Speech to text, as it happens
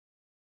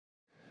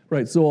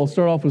Right, so I'll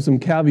start off with some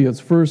caveats.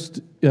 First,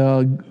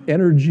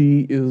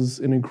 energy is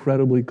an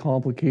incredibly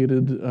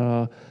complicated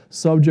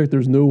subject.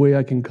 There's no way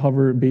I can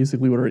cover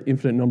basically what are an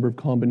infinite number of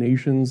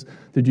combinations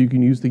that you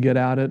can use to get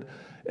at it.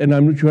 And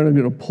I'm trying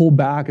to pull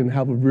back and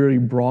have a very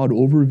broad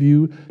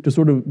overview to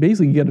sort of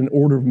basically get an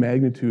order of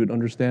magnitude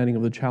understanding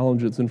of the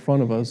challenge that's in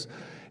front of us.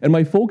 And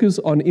my focus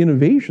on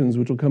innovations,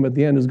 which will come at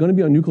the end, is going to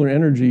be on nuclear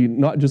energy,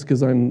 not just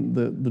because I'm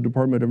the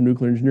Department of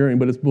Nuclear Engineering,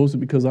 but it's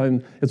mostly because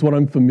it's what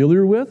I'm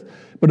familiar with.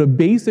 But a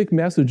basic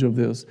message of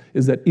this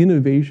is that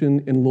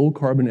innovation in low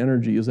carbon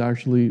energy is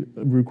actually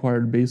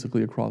required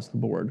basically across the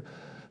board.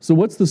 So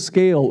what's the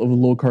scale of a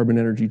low carbon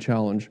energy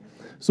challenge?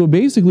 So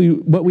basically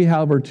what we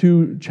have are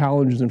two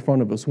challenges in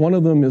front of us. One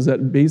of them is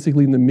that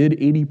basically in the mid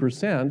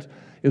 80%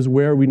 is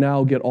where we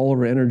now get all of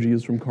our energy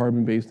is from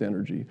carbon-based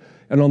energy.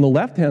 And on the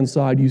left-hand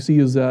side, you see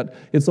is that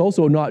it's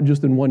also not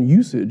just in one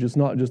usage. It's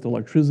not just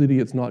electricity.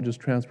 It's not just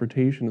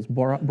transportation. It's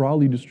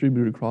broadly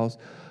distributed across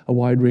a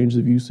wide range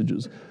of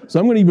usages. So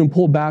I'm going to even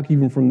pull back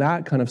even from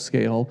that kind of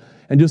scale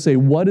and just say,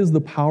 what is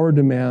the power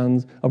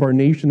demands of our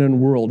nation and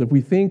world? If we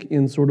think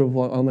in sort of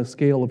on a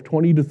scale of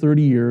 20 to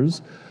 30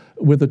 years,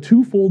 with a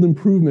twofold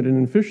improvement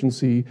in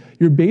efficiency,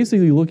 you're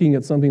basically looking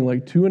at something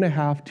like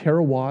 2.5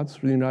 terawatts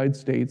for the United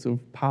States of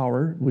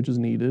power, which is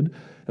needed.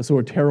 So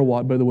a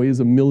terawatt, by the way,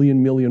 is a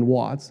million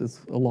watts.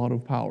 It's a lot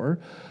of power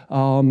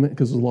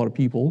because there's a lot of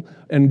people.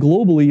 And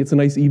globally, it's a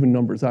nice even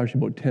number. It's actually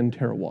about 10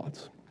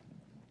 terawatts.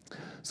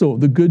 So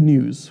the good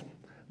news,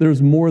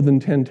 there's more than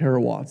 10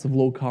 terawatts of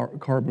low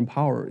carbon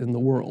power in the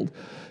world.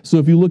 So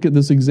if you look at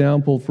this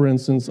example, for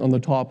instance, on the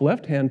top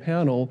left-hand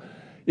panel,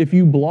 if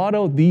you blot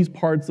out these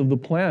parts of the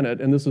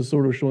planet, and this is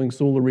sort of showing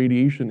solar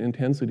radiation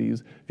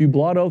intensities, if you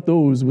blot out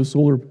those with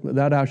solar,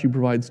 that actually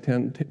provides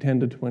 10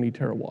 to 20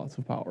 terawatts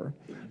of power.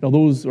 Now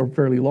those are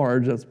fairly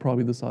large. That's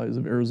probably the size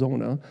of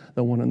Arizona,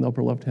 the one in the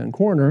upper left-hand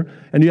corner.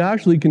 And you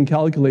actually can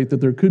calculate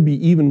that there could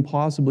be even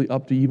possibly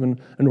up to even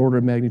an order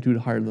of magnitude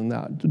higher than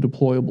that,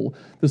 deployable.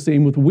 The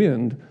same with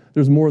wind.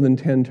 There's more than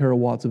 10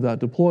 terawatts of that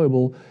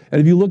deployable. And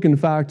if you look, in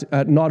fact,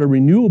 at not a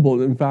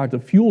renewable, in fact, a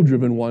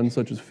fuel-driven one,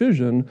 such as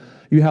fission,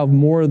 you have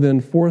more than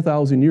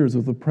 4,000 years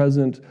of the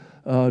present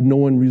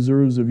known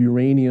reserves of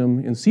uranium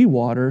in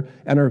seawater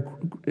and our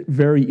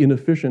very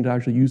inefficient,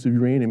 actually, use of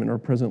uranium in our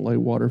present light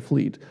water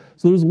fleet.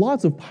 So there's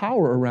lots of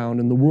power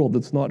around in the world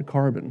that's not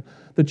carbon.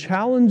 The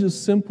challenge is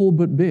simple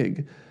but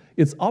big.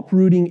 It's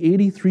uprooting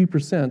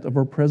 83% of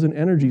our present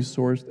energy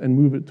source and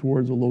move it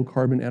towards a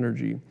low-carbon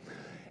energy.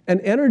 And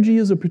energy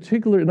is a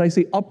particular, and I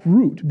say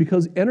uproot,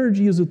 because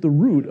energy is at the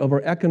root of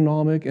our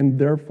economic and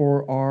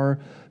therefore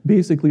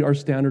basically our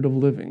standard of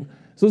living.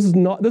 So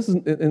my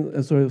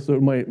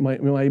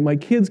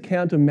kids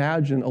can't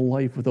imagine a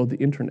life without the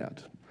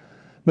internet.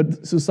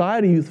 But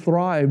society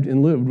thrived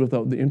and lived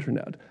without the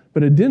internet,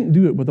 but it didn't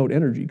do it without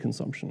energy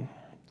consumption.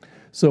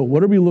 So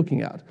what are we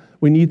looking at?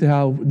 We need to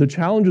have, the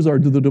challenges are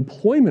the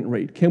deployment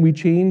rate. Can we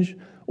change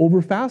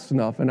over fast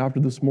enough? And after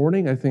this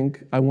morning, I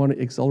think I want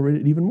to accelerate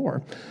it even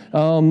more.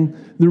 The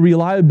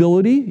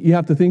reliability, you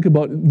have to think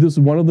about this.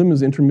 One of them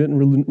is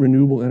intermittent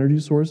renewable energy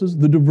sources.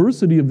 The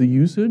diversity of the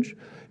usage,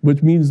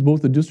 which means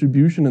both the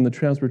distribution and the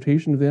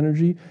transportation of the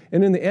energy,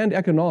 and in the end,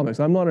 economics.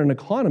 I'm not an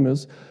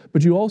economist,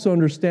 but you also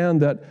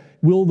understand that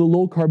will the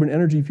low carbon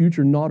energy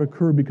future not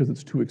occur because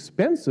it's too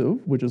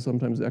expensive, which is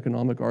sometimes the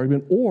economic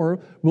argument, or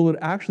will it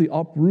actually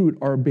uproot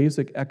our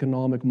basic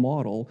economic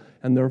model,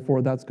 and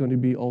therefore that's going to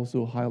be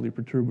also highly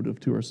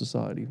perturbative to our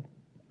society.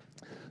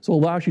 So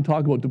I'll actually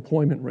talk about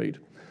deployment rate.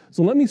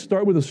 So let me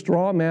start with a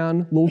straw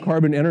man low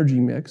carbon energy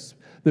mix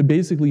that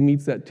basically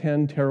meets that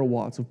 10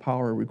 terawatts of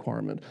power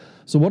requirement.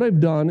 So what I've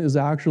done is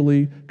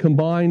actually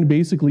combined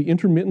basically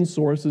intermittent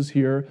sources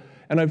here,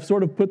 and I've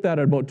sort of put that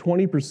at about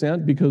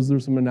 20% because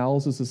there's some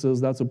analysis that says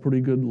that's a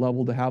pretty good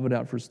level to have it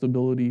at for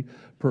stability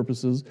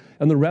purposes.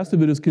 And the rest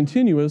of it is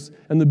continuous,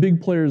 and the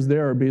big players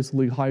there are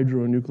basically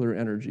hydro and nuclear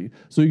energy.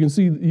 So you can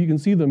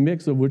see the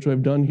mix of which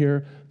I've done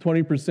here.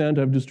 20%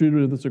 I've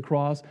distributed this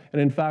across,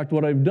 and in fact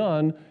what I've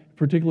done,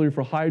 particularly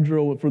for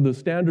hydro, for the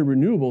standard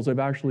renewables, I've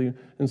actually,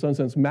 in some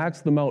sense,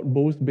 maxed them out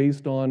both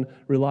based on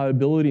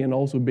reliability and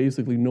also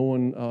basically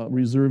known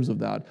reserves of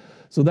that.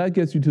 So that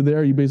gets you to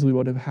there, you basically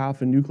would have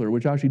half in nuclear,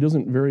 which actually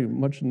doesn't vary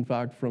much, in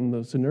fact, from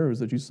the scenarios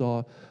that you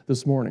saw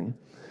this morning.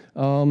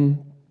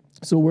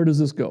 So where does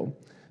this go?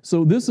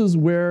 So this is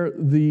where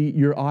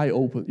your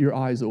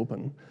eyes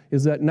open,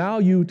 is that now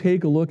you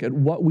take a look at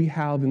what we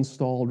have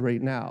installed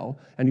right now,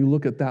 and you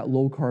look at that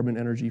low carbon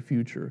energy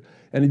future.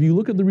 And if you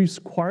look at the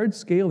required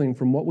scaling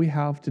from what we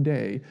have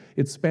today,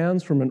 it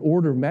spans from an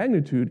order of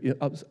magnitude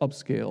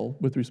upscale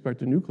with respect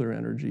to nuclear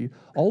energy,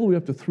 all the way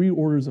up to 3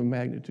 orders of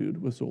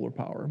magnitude with solar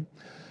power.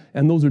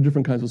 And those are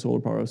different kinds of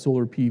solar power,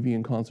 solar PV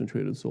and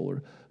concentrated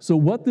solar. So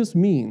what this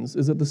means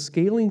is that the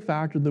scaling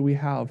factor that we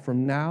have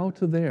from now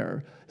to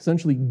there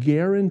essentially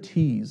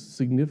guarantees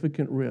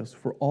significant risk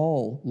for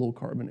all low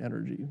carbon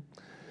energy.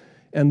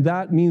 And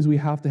that means we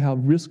have to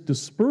have risk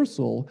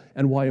dispersal,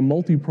 and why a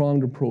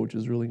multi-pronged approach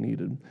is really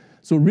needed.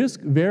 So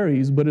risk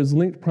varies, but is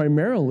linked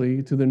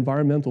primarily to the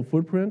environmental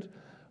footprint,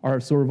 are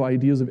sort of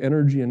ideas of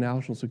energy and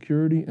national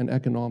security and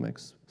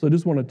economics. So I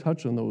just want to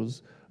touch on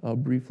those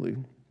briefly.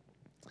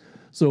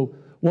 So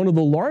one of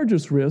the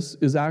largest risks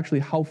is actually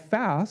how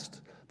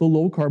fast the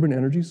low carbon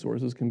energy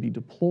sources can be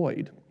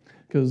deployed,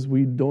 because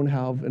we don't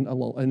have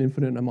an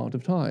infinite amount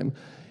of time.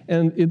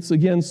 And it's,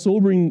 again,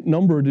 sobering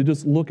number to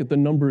just look at the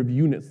number of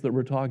units that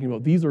we're talking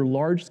about. These are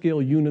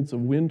large-scale units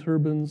of wind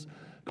turbines,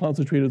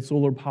 concentrated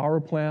solar power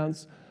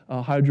plants,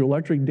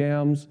 hydroelectric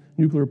dams,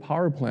 nuclear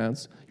power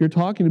plants. You're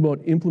talking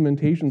about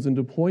implementations and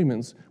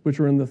deployments which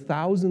are in the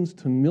thousands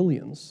to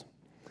millions.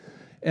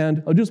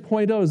 And I'll just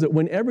point out is that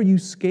whenever you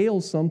scale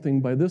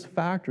something by this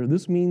factor,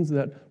 this means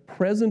that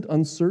present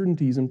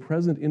uncertainties and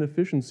present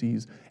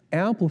inefficiencies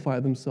amplify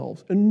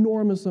themselves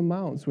enormous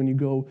amounts when you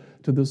go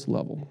to this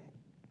level.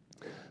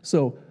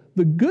 So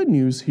the good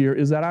news here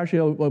is that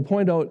actually I'll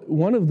point out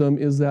one of them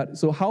is that,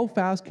 so how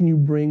fast can you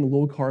bring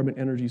low carbon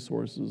energy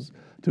sources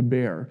to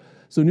bear?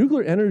 So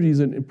nuclear energy is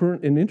an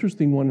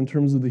interesting one in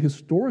terms of the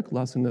historic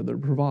lesson that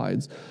it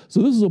provides.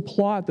 So this is a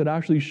plot that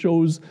actually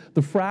shows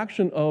the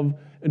fraction of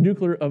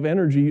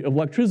energy, of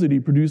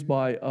electricity produced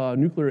by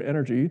nuclear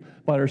energy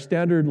by our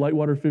standard light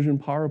water fission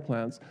power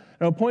plants.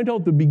 And I'll point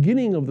out the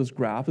beginning of this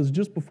graph is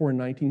just before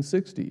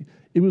 1960.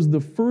 It was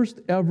the first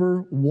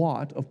ever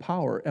watt of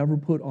power ever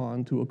put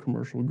onto a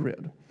commercial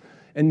grid.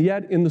 And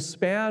yet, in the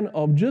span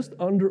of just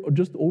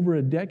over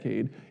a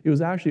decade, it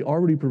was actually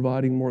already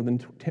providing more than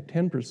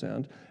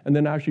 10%, and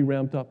then actually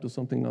ramped up to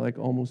something like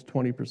almost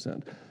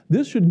 20%.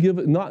 This should give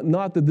it,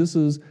 not that this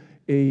is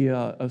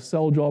a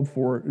sell job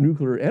for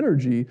nuclear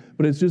energy,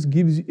 but it just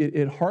gives,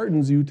 it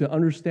heartens you to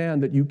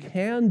understand that you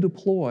can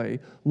deploy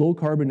low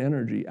carbon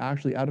energy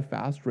actually at a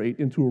fast rate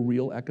into a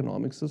real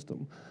economic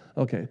system.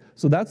 Okay,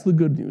 so that's the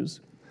good news.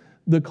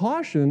 The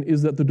caution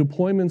is that the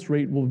deployments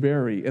rate will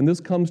vary, and this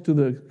comes to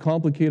the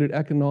complicated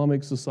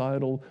economic,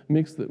 societal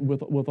mix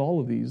with all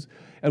of these.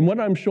 And what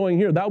I'm showing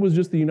here, that was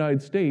just the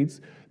United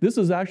States. This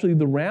is actually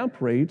the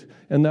ramp rate,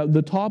 and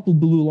the top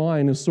blue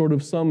line is sort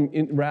of some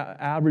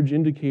average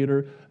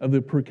indicator of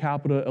the per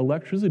capita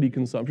electricity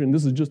consumption.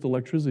 This is just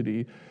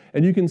electricity.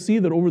 And you can see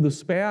that over the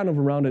span of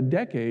around a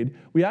decade,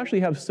 we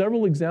actually have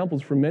several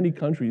examples from many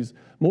countries,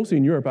 mostly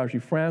in Europe, actually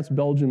France,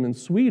 Belgium, and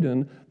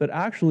Sweden, that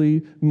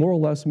actually more or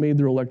less made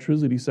their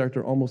electricity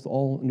sector almost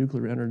all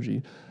nuclear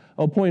energy.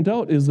 I'll point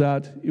out is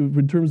that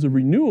in terms of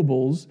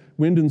renewables,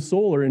 wind and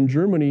solar in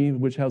Germany,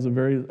 which has a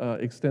very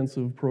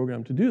extensive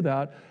program to do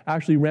that,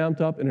 actually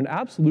ramped up in an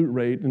absolute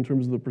rate in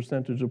terms of the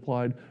percentage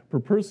applied per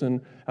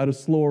person at a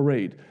slower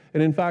rate.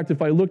 And in fact,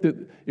 if I looked at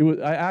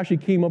it, I actually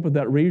came up with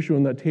that ratio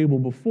in that table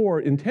before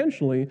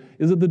intentionally,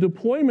 is that the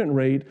deployment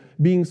rate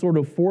being sort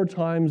of 4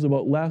 times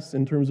about less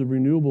in terms of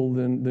renewable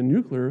than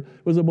nuclear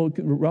was about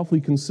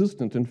roughly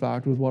consistent, in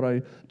fact, with what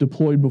I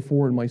deployed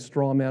before in my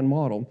straw man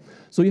model.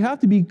 So you have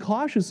to be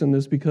cautious in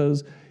this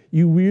because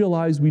you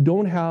realize we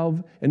don't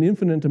have an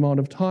infinite amount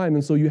of time,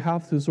 and so you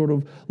have to sort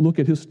of look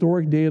at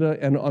historic data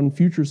and on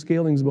future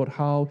scalings about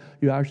how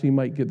you actually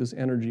might get this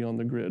energy on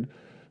the grid.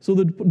 So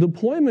the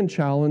deployment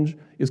challenge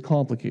is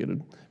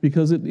complicated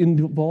because it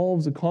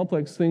involves the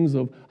complex things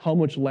of how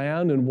much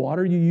land and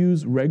water you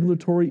use,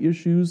 regulatory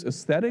issues,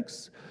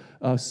 aesthetics,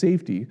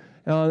 safety.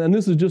 And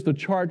this is just a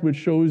chart which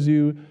shows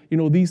you,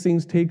 these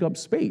things take up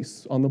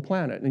space on the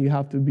planet, and you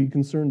have to be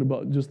concerned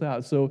about just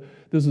that. So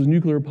this is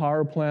nuclear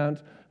power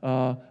plant,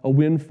 a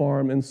wind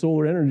farm, and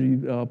solar energy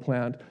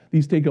plant.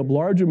 These take up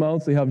large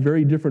amounts. They have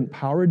very different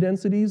power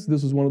densities.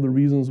 This is one of the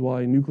reasons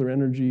why nuclear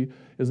energy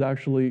is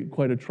actually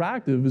quite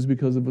attractive, is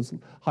because of its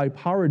high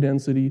power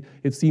density.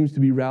 It seems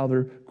to be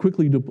rather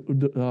quickly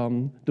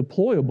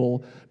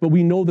deployable, but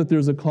we know that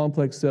there's a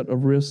complex set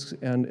of risks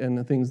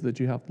and things that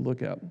you have to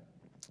look at.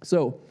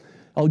 So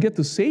I'll get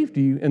to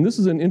safety, and this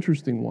is an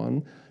interesting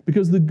one,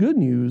 because the good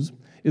news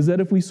is that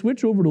if we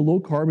switch over to low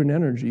carbon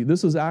energy,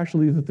 this is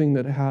actually the thing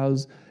that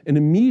has an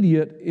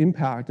immediate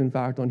impact, in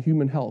fact, on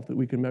human health that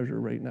we can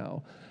measure right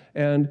now.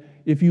 And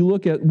if you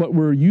look at what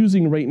we're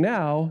using right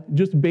now,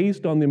 just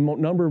based on the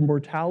number of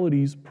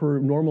mortalities per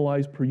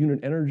normalized per unit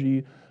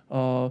energy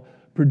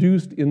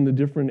produced in the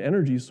different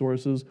energy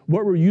sources,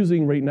 what we're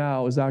using right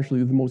now is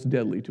actually the most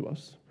deadly to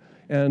us.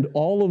 And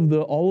all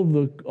the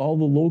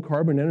low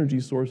carbon energy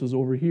sources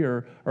over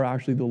here are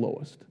actually the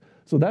lowest.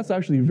 So that's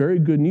actually very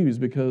good news,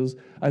 because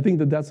I think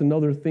that that's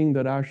another thing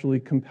that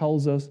actually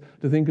compels us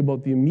to think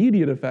about the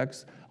immediate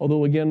effects.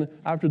 Although again,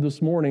 after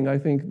this morning, I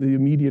think the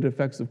immediate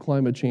effects of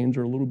climate change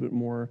are a little bit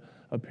more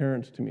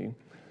apparent to me.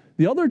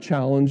 The other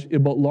challenge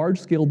about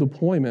large-scale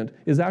deployment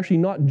is actually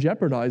not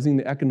jeopardizing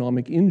the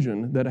economic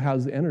engine that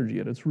has energy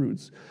at its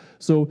roots.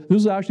 So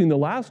this is actually in the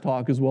last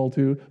talk as well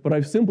too, but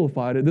I've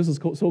simplified it. This is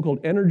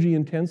so-called energy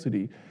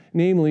intensity.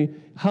 Namely,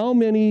 how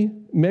many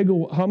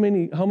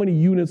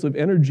units of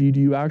energy do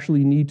you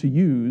actually need to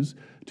use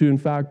to in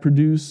fact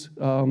produce,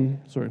 to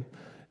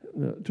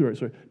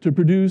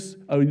produce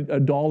a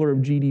dollar of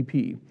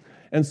GDP?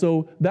 And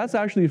so that's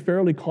actually a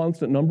fairly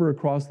constant number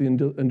across the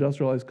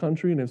industrialized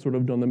country, and I've sort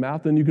of done the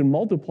math. And you can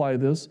multiply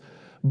this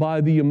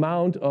by the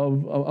amount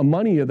of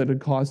money that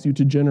it costs you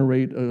to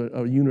generate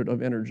a unit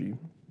of energy.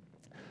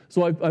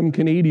 So I'm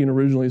Canadian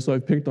originally, so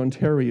I've picked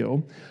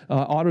Ontario.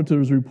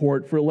 Auditor's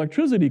report for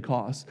electricity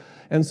costs.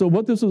 And so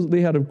what this was,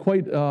 they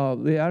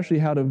actually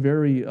had a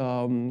very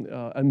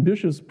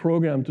ambitious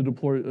program to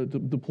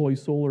deploy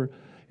solar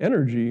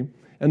energy.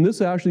 And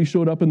this actually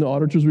showed up in the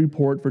auditor's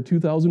report for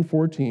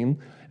 2014.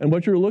 And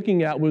what you're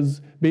looking at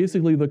was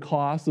basically the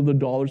cost of the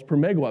dollars per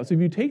megawatt. So if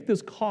you take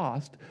this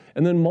cost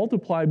and then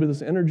multiply by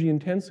this energy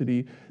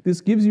intensity, this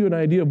gives you an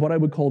idea of what I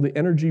would call the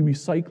energy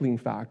recycling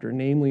factor.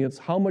 Namely, it's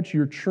how much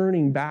you're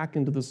churning back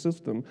into the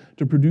system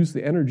to produce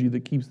the energy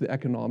that keeps the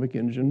economic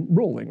engine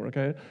rolling,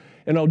 okay?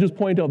 And I'll just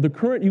point out, the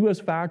current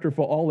US factor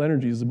for all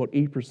energies is about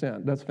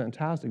 8%. That's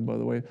fantastic, by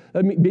the way.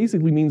 That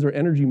basically means our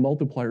energy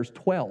multiplier is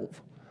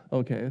 12.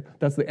 Okay,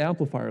 that's the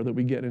amplifier that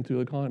we get into the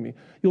economy.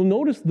 You'll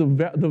notice the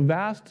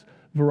vast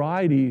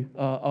variety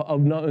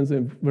of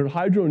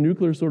hydro and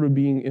nuclear sort of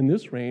being in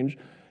this range,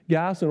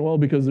 gas and oil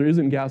because there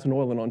isn't gas and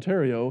oil in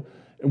Ontario,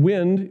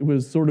 wind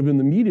was sort of in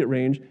the immediate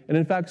range, and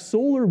in fact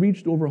solar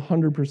reached over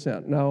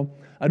 100%. Now,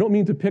 I don't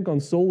mean to pick on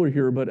solar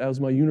here, but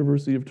as my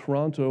University of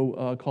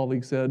Toronto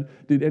colleague said,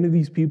 did any of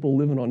these people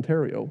live in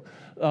Ontario?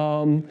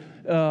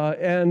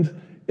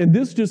 And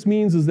this just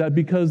means is that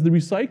because the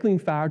recycling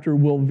factor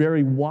will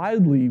vary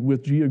widely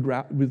with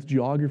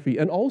geography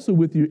and also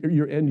with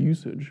your end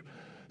usage.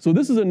 So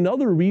this is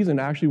another reason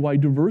actually why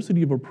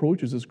diversity of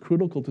approaches is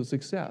critical to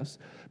success,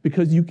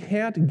 because you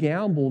can't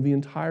gamble the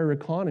entire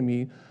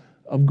economy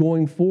of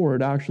going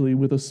forward actually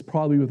with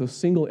probably with a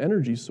single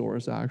energy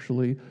source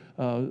actually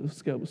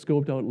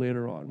scoped out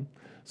later on.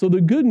 So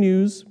the good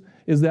news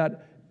is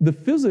that the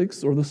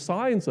physics or the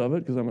science of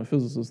it, because I'm a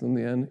physicist in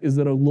the end, is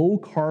that a low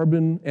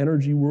carbon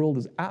energy world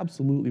is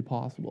absolutely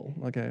possible,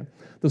 okay?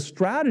 The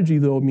strategy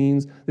though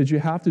means that you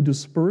have to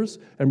disperse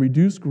and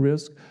reduce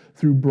risk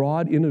through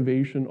broad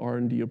innovation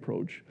R&D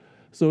approach.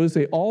 So as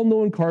I say, all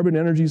known carbon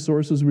energy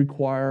sources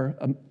require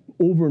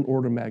over an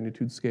order of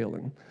magnitude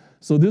scaling.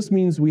 So this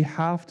means we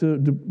have to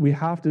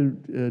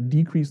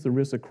decrease the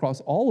risk across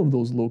all of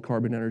those low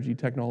carbon energy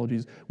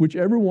technologies,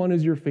 whichever one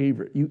is your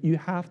favorite. You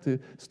have to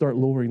start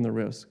lowering the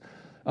risk.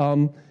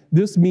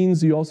 This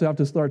means you also have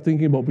to start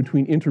thinking about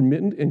between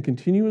intermittent and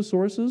continuous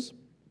sources.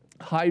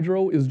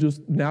 Hydro is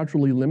just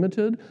naturally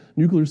limited.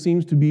 Nuclear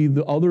seems to be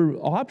the other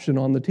option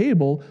on the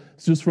table.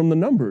 It's just from the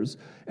numbers.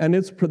 And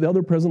it's the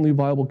other presently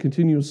viable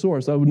continuous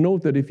source. I would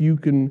note that if you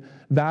can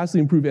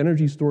vastly improve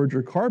energy storage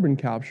or carbon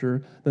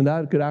capture, then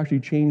that could actually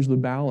change the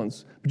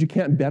balance. But you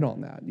can't bet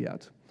on that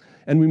yet.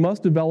 And we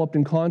must develop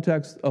in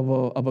context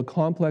of a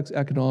complex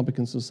economic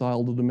and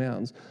societal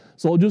demands.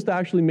 So I'll just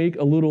actually make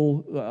a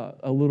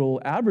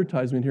little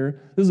advertisement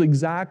here. This is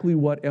exactly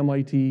what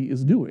MIT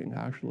is doing,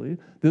 actually.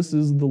 This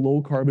is the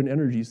low carbon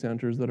energy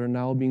centers that are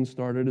now being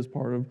started as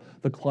part of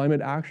the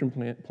climate action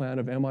plan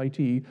of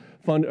MIT,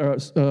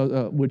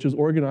 which is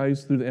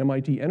organized through the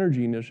MIT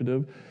Energy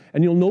Initiative.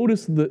 And you'll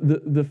notice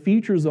the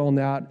features on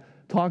that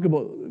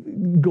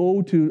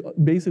go to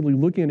basically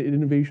looking at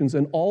innovations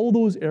in all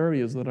those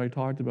areas that I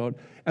talked about.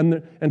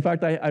 And in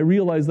fact, I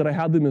realized that I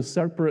had them as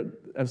separate.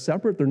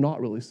 They're not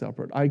really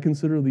separate. I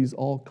consider these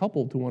all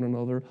coupled to one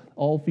another,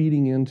 all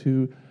feeding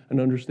into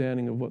an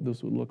understanding of what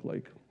this would look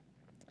like.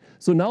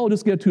 So now I'll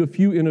just get to a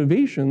few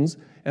innovations.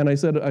 And I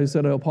said I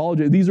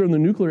apologize. These are in the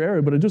nuclear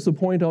area, but just to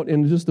point out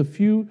in just a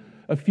few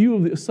of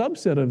the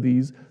subset of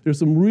these, there's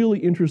some really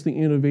interesting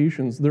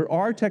innovations. There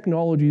are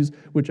technologies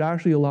which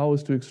actually allow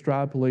us to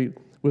extrapolate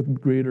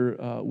with greater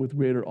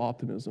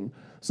optimism.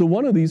 So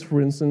one of these,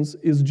 for instance,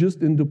 is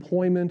just in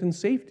deployment and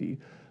safety.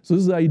 So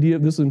this is the idea,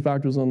 this in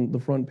fact was on the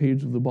front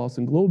page of the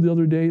Boston Globe the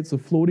other day. It's a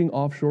floating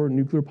offshore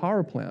nuclear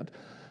power plant.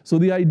 So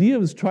the idea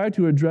is try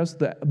to address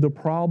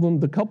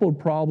the couple of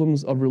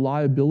problems of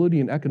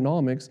reliability and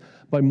economics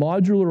by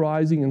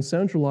modularizing and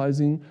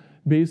centralizing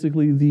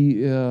basically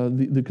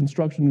the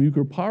construction of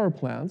nuclear power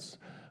plants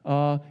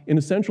in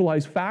a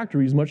centralized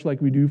factories, much like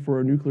we do for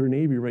our nuclear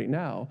navy right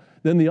now.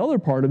 Then the other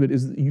part of it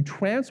is that you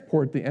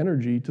transport the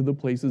energy to the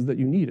places that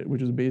you need it,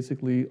 which is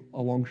basically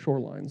along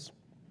shorelines.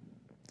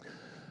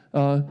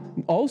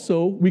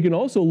 We can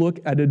also look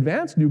at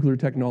advanced nuclear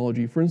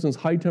technology, for instance,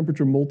 high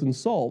temperature molten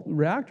salt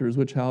reactors,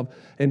 which have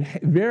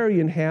very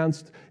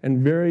enhanced and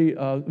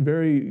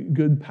very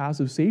good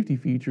passive safety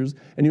features.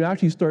 And you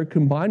actually start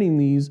combining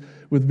these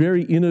with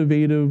very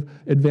innovative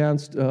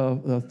advanced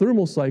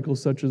thermal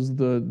cycles, such as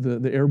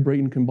the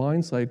air-Brayton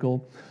combined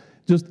cycle.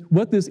 Just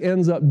what this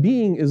ends up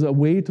being is a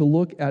way to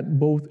look at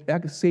both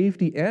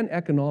safety and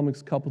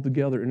economics coupled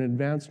together in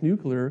advanced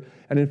nuclear.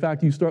 And in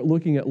fact, you start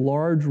looking at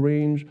large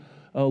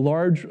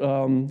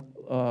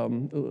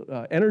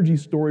energy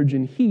storage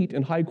and heat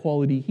and high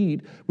quality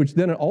heat, which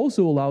then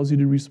also allows you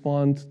to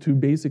respond to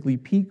basically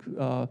peak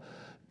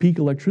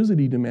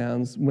electricity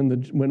demands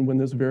when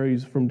this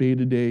varies from day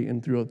to day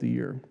and throughout the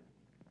year.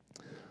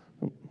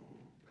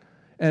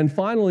 And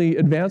finally,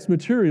 advanced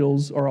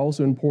materials are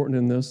also important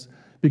in this,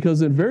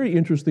 Because a very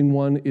interesting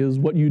one is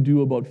what you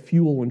do about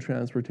fuel and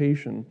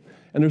transportation.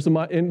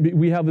 And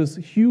we have this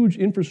huge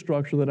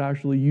infrastructure that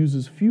actually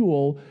uses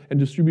fuel and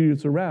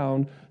distributes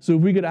around. So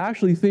if we could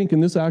actually think,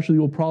 and this actually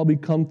will probably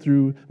come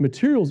through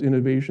materials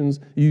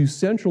innovations, you use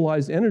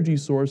centralized energy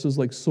sources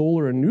like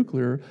solar and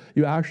nuclear,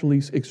 you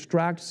actually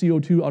extract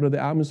CO2 out of the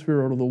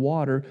atmosphere, out of the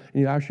water,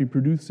 and you actually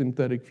produce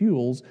synthetic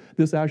fuels.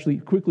 This actually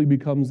quickly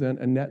becomes then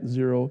a net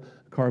zero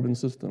carbon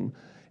system.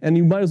 And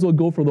you might as well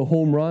go for the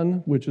home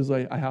run, which is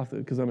I have to,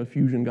 because I'm a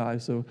fusion guy.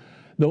 So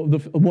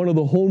one of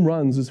the home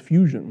runs is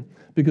fusion,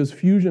 because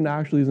fusion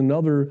actually is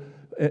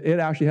it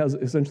actually has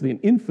essentially an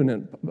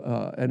infinite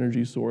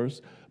energy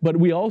source. But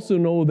we also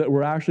know that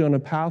we're actually on a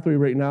pathway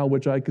right now,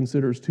 which I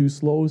consider is too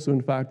slow. So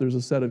in fact, there's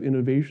a set of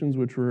innovations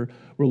which we're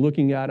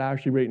looking at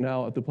actually right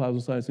now at the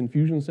Plasma Science and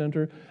Fusion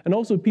Center. And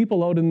also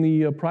people out in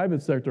the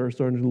private sector are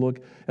starting to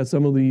look at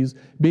some of these,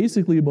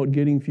 basically about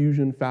getting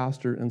fusion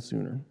faster and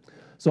sooner.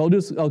 So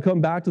I'll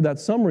come back to that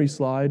summary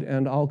slide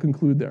and I'll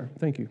conclude there.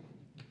 Thank you.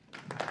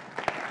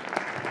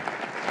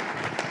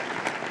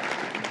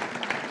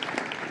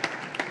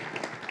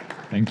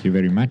 Thank you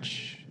very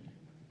much.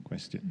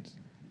 Questions?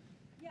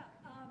 Yeah,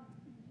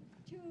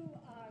 two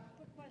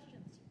quick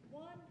questions.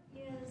 One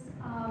is,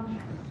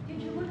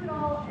 did you look at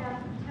all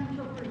at the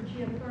potential for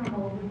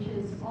geothermal, which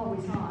is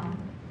always on?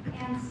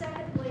 And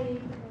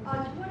secondly, to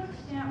what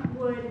extent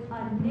would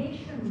a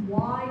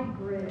nationwide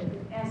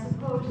grid, as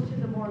opposed to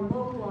the more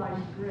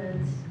localized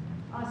grids,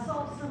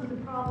 solve some of the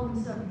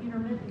problems of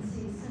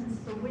intermittency, since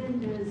the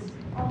wind is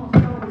almost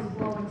always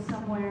blowing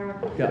somewhere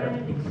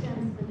and it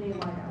extends the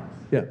daylight hours?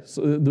 Yeah,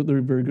 so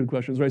they're very good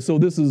questions, right? So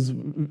this is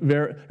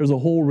there's a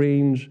whole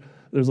range,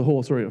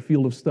 a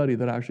field of study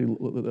that actually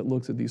that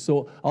looks at these.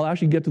 So I'll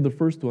actually get to the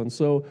first one.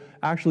 So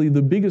actually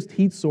the biggest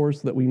heat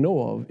source that we know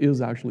of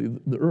is actually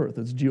the Earth,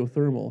 it's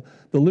geothermal.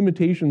 The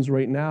limitations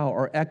right now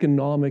are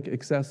economic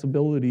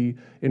accessibility,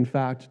 in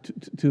fact,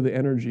 to the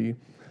energy.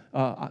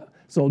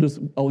 So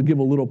I'll give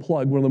a little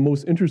plug. One of the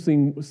most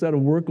interesting set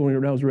of work going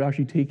around is we're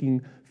actually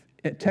taking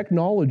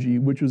technology,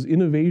 which was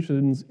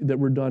innovations that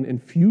were done in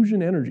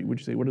fusion energy, which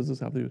you say, what does this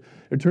have to do?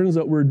 It turns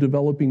out we're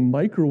developing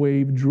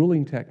microwave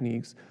drilling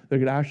techniques that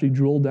could actually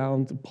drill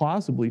down to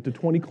possibly to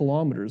 20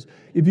 kilometers.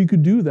 If you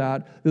could do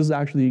that, this is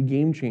actually a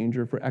game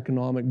changer for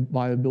economic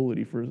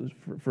viability for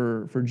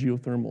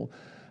geothermal.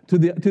 To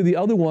the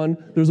other one,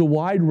 there's a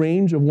wide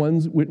range of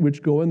ones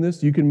which go in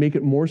this. You can make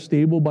it more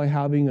stable by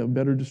having a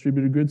better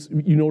distributed grids.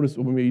 You notice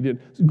when we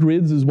did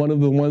grids is one of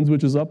the ones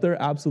which is up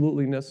there,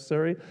 absolutely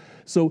necessary.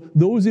 So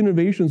those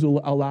innovations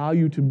will allow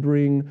you to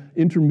bring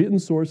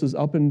intermittent sources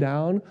up and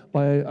down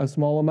by a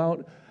small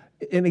amount.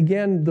 And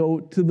again,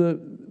 though,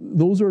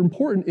 those are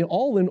important.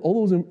 All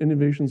those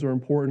innovations are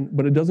important,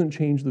 but it doesn't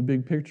change the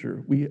big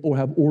picture. We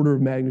have order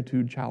of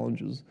magnitude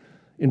challenges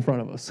in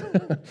front of us.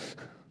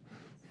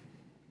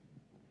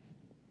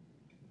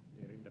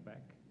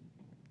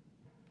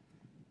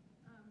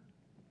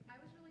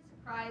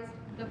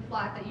 The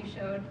plot that you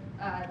showed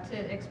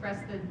to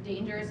express the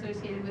danger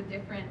associated with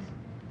different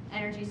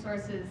energy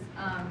sources,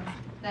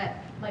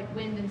 that like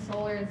wind and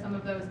solar and some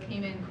of those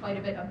came in quite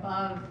a bit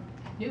above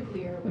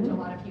nuclear, which a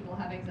lot of people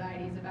have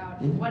anxieties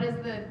about. What is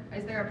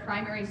there a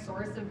primary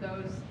source of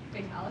those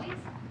fatalities?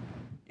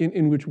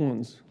 In which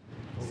ones?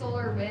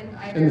 Solar, wind,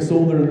 either. In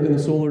the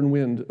solar and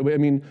wind. I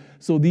mean,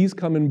 so these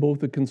come in both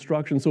the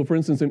construction. So for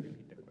instance,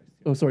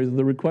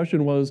 the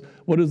question was,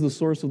 what is the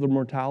source of the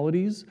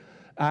mortalities?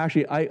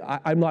 Actually,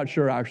 I'm not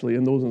sure actually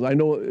in those ones. I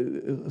know,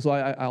 so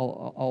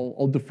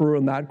I'll defer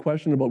on that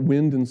question about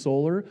wind and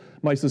solar.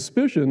 My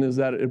suspicion is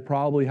that it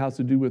probably has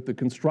to do with the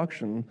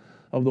construction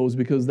of those,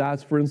 because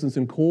that's, for instance,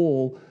 in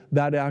coal,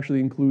 that actually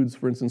includes,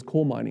 for instance,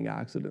 coal mining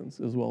accidents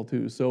as well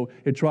too. So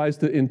it tries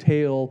to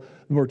entail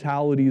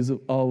mortalities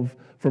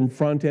from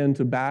front end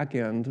to back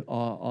end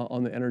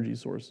on the energy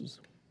sources.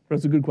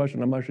 That's a good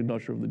question. I'm actually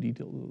not sure of the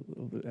details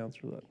of the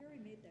answer to that. Carrie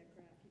made that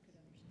graph, you could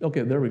understand.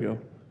 Okay, there we go.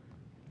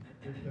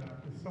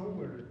 The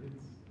solar,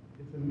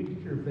 it's a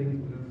mixture of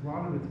things, but a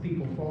lot of it's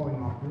people falling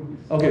off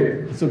roofs.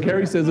 Okay, so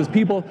Carrie says it's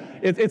people.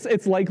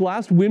 It's like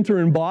last winter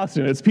in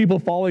Boston. It's people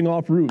falling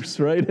off roofs,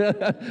 right?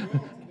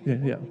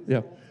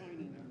 yeah.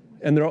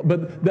 And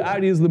but the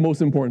idea is the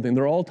most important thing.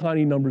 They're all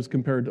tiny numbers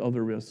compared to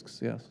other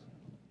risks. Yes.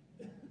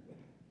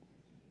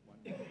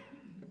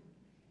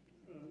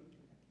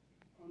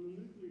 On the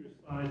nuclear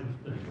side of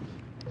things,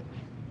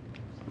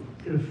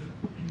 if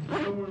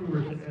someone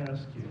were to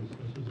ask you,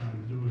 such as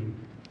I'm doing,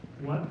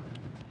 what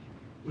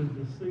would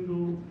the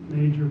single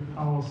major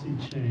policy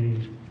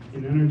change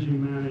in energy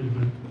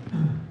management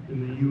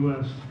in the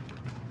U.S.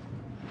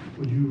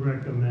 would you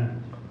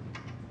recommend?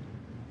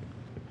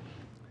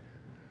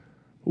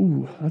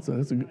 Ooh, that's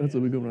a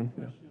big one.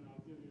 Yeah.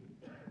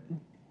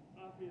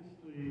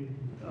 Obviously,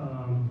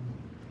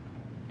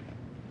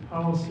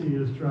 policy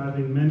is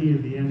driving many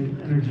of the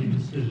energy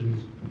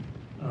decisions,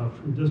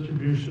 from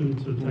distribution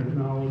to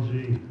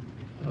technology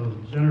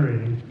of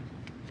generating.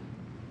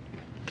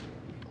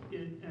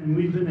 And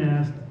we've been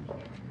asked,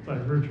 by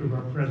virtue of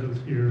our presence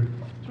here,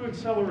 to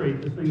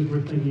accelerate the things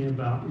we're thinking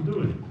about and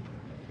doing.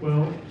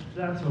 Well,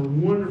 that's a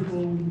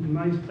wonderful,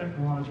 nice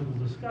technological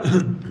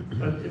discussion,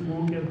 but it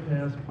won't get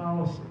past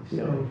policy.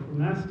 So from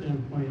that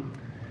standpoint,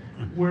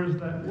 what's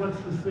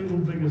the single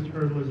biggest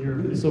hurdle in your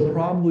opinion? So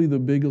probably the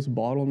biggest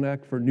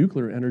bottleneck for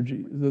nuclear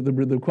energy.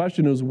 The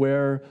question is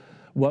what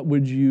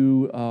would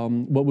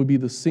be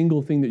the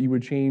single thing that you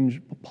would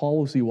change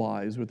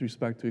policy-wise with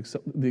respect to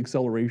the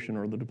acceleration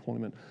or the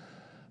deployment?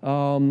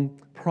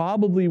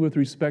 Probably with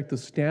respect to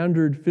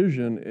standard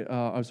fission,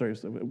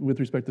 with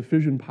respect to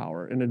fission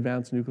power and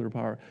advanced nuclear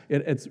power,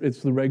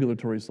 it's the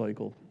regulatory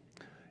cycle.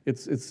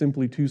 It's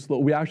simply too slow.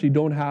 We actually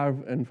don't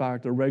have, in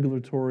fact, a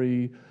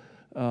regulatory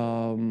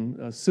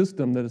a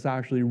system that is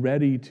actually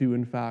ready to,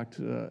 in fact,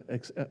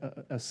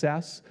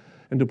 assess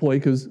and deploy,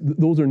 because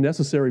those are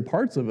necessary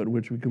parts of it,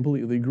 which we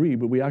completely agree,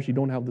 but we actually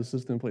don't have the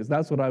system in place.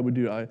 That's what I would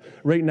do.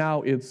 Right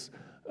now, it's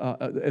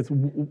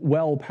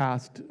well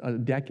past a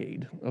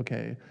decade,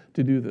 okay,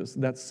 to do this.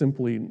 That's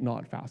simply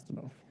not fast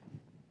enough.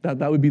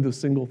 That would be the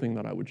single thing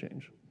that I would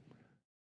change.